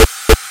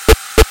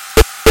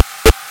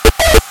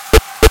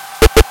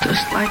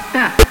like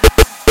that.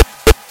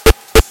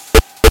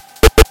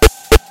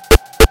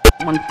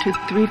 1, 2,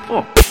 3,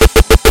 4.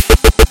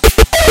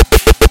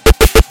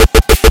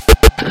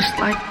 Just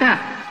like that.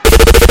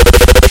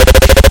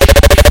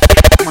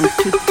 1,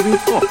 2, 3,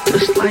 4.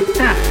 Just like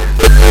that.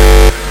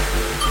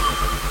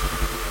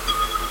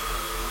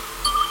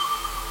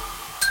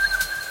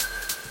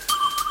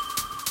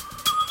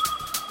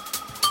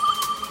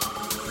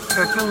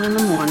 Purple in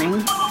the morning,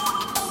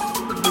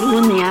 blue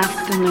in the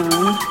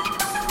afternoon,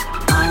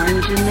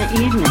 orange in the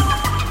evening,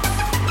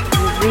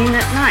 and green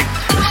at night,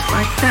 just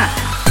like that.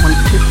 1,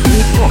 2,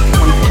 3, 4,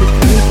 1, 2,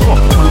 3, 4,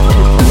 1,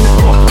 2, 3,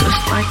 4,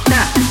 just like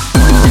that.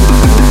 1, 2,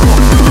 3, 4,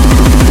 1,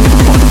 2, 3,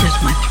 4. Here's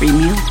my 3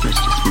 meals,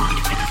 Mr. Smarty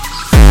Pants.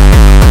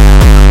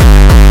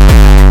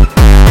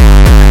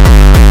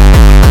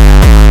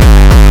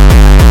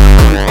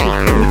 1,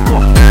 2, 3,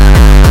 4,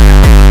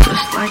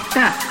 just like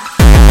that.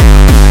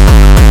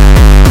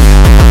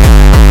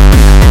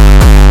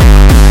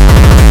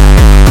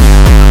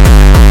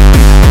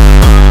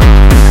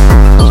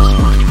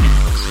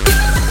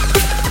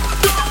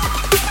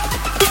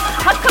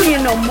 You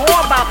know more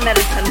about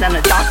medicine than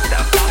a doctor.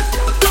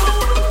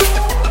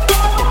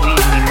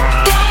 Believe me, Ma,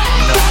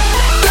 no.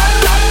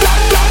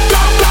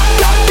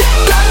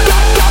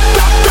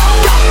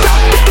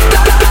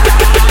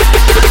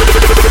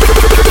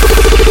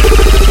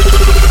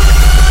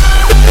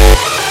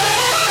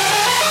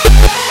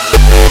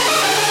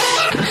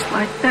 Just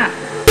like that.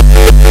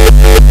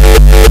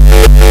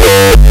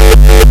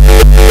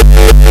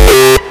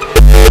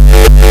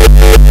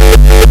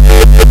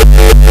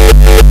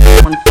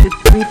 1, 2,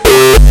 3, 4.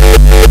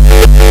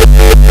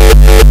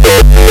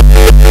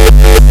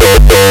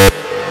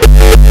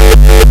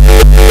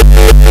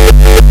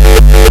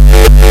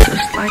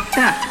 Just like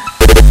that.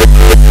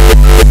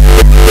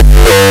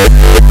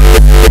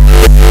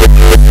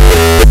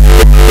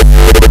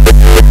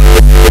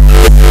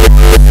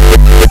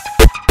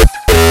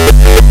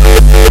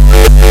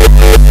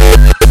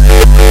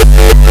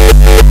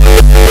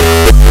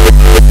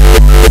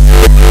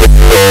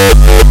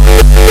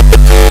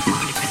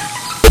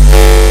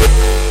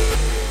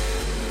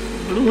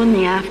 2 in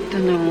the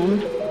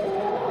afternoon,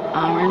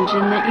 orange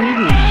in the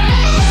evening,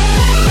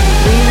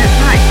 green at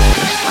night,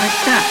 just like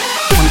that.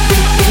 1,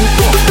 2, 3,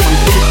 4, 1,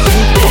 2,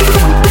 3, 4,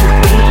 1, 2,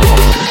 3, 4,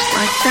 just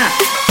like that.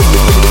 1,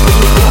 2,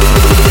 3, 4, 1,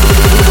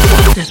 2,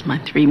 3, 4. There's my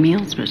 3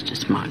 meals, Mr.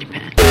 Smarty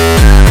Pants.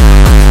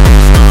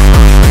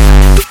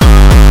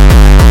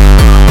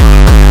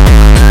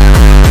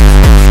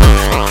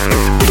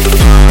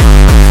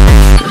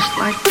 Just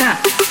like that.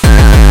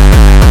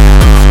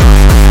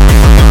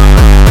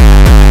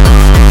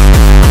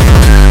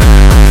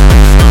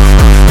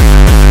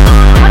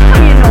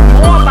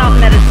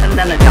 'Cause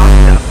than a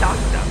doctor.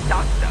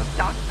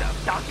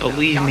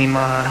 Believe me, Ma,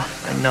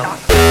 I know.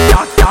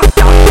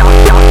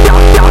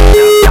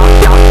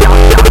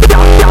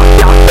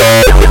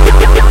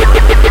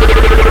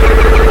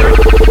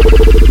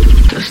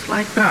 Just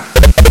like that.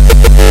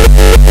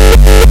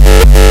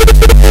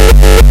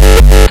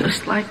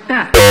 Just like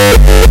that.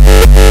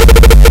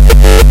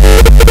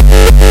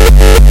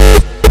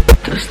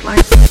 Just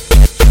like that.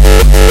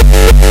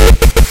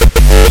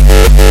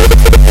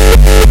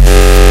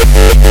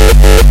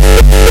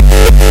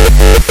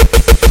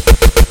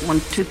 1,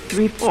 2,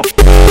 3, 4.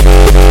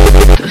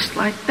 Just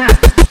like that.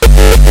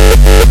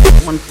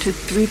 1, 2,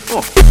 3,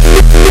 4.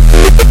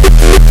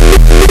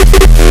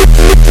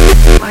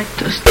 Like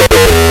just